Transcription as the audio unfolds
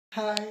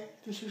Hi,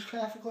 this is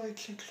Traffic Light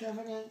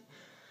 678.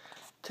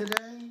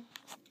 Today,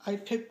 I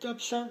picked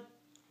up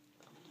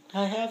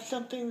I have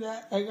something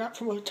that I got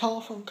from a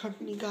telephone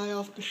company guy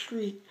off the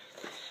street.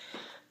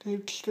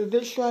 It's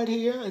this right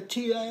here, a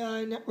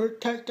TII Network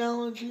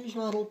Technologies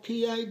model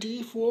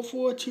PID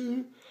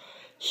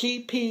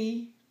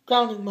 442CP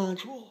grounding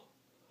module.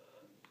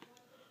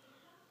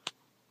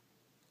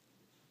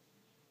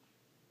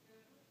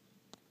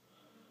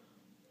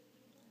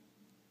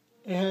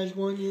 It has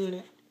one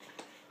unit.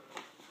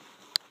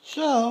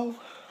 So,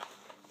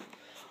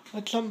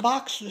 let's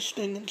unbox this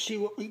thing and see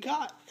what we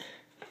got.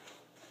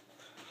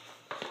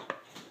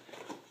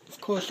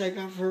 Of course, I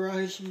got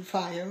Verizon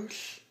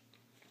Fios.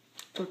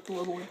 Took the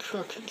little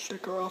instruction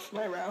sticker off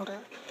my router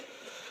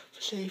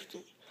for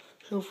safety.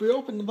 So if we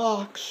open the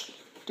box,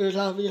 there's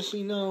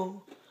obviously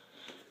no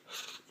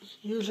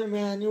user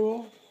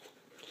manual.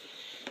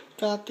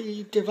 Got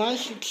the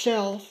device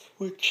itself,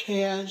 which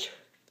has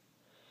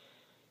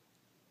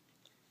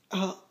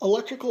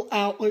electrical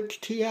outlets,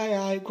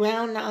 TII,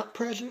 ground not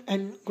present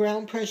and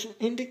ground present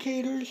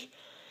indicators,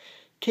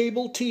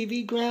 cable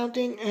TV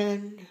grounding,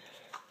 and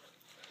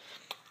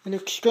an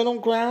external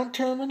ground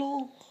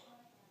terminal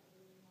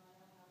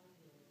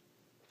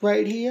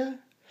right here.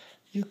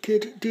 You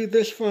could do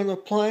this for an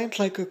appliance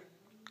like a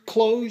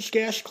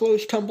gas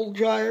closed tumble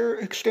dryer,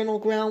 external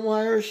ground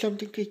wire,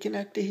 something to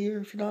connect to here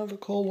if you don't have a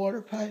cold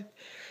water pipe.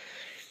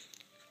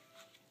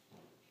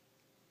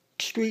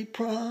 Street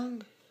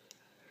prong.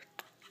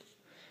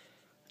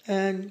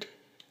 And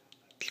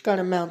it's got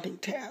a mounting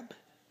tab.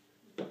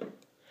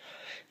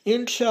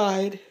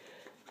 Inside,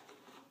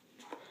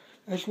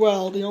 as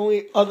well, the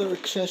only other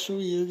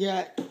accessory you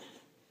get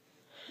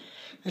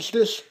is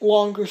this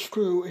longer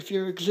screw if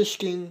your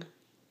existing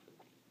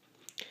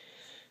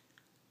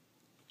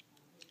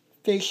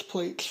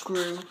faceplate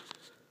screw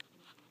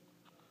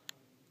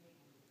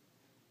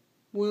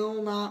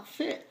will not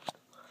fit.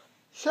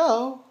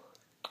 So,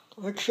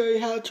 let's show you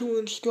how to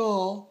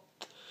install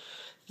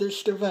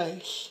this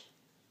device.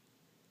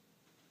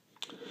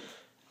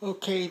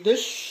 Okay,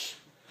 this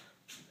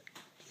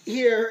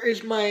here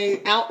is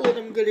my outlet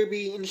I'm going to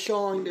be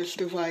installing this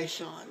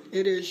device on.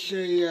 It is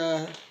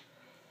a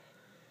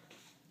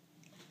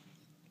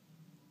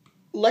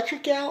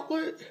electric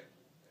outlet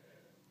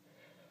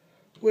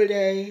with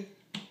a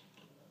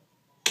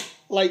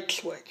light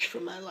switch for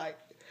my light.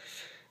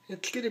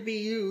 It's going to be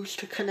used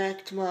to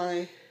connect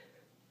my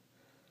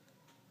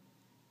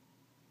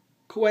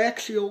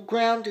coaxial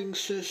grounding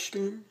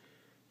system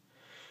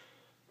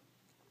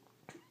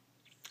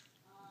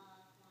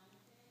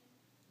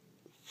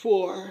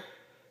for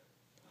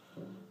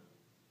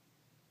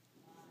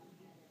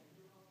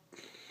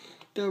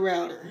the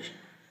router,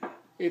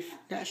 if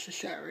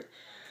necessary.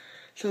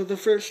 So the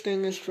first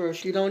thing is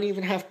first, you don't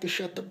even have to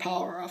shut the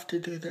power off to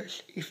do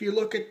this. If you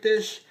look at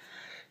this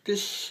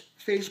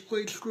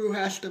faceplate screw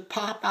has to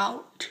pop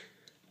out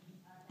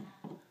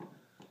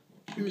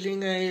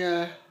using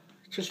a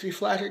just a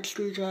flathead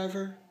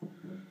screwdriver.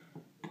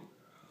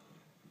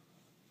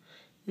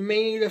 You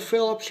may need a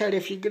Phillips head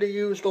if you're going to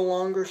use the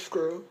longer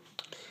screw.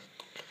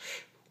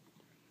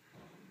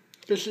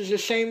 This is the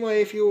same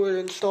way if you were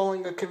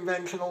installing a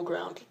conventional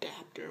ground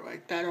adapter,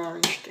 like that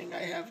orange thing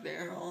I have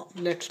there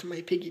next to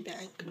my piggy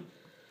bank.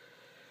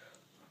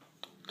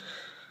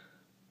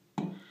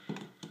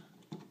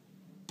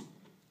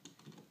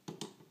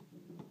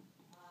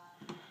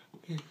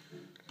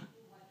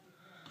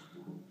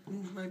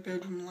 My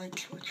bedroom light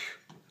switch.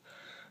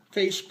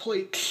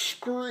 Faceplate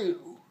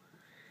screw.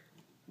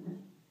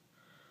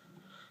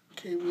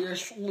 Okay, we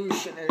just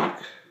loosen it.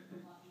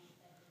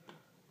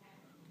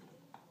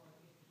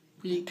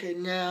 We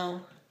can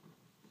now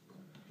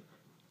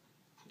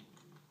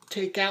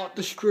take out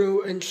the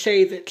screw and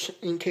save it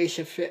in case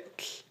it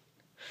fits.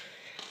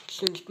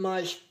 Since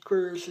my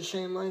screw is the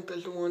same length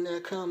as the one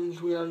that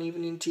comes, we don't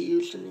even need to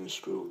use the new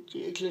screw.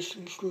 The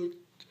existing screw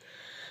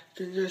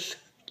can just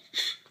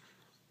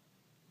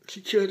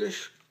secure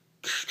this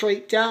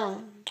straight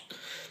down.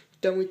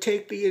 Then we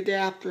take the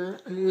adapter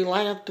and we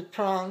line up the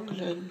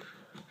prongs and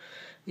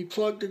we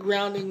plug the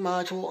grounding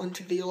module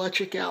into the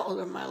electric outlet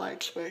of my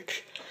light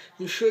switch.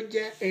 You should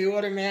get an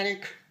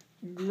automatic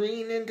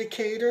green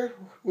indicator,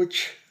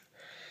 which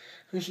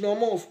is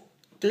normal. If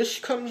this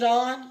comes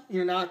on,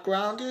 you're not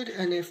grounded,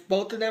 and if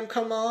both of them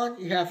come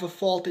on, you have a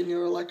fault in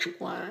your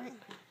electric wiring.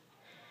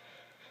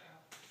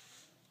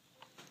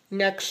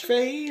 Next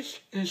phase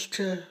is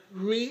to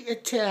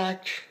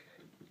reattach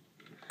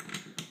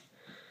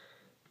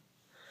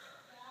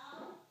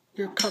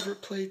your cover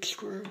plate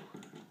screw.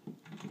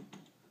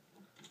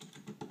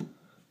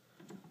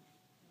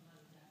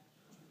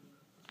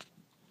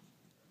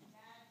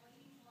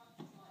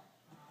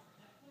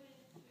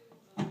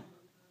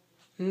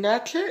 And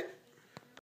that's it.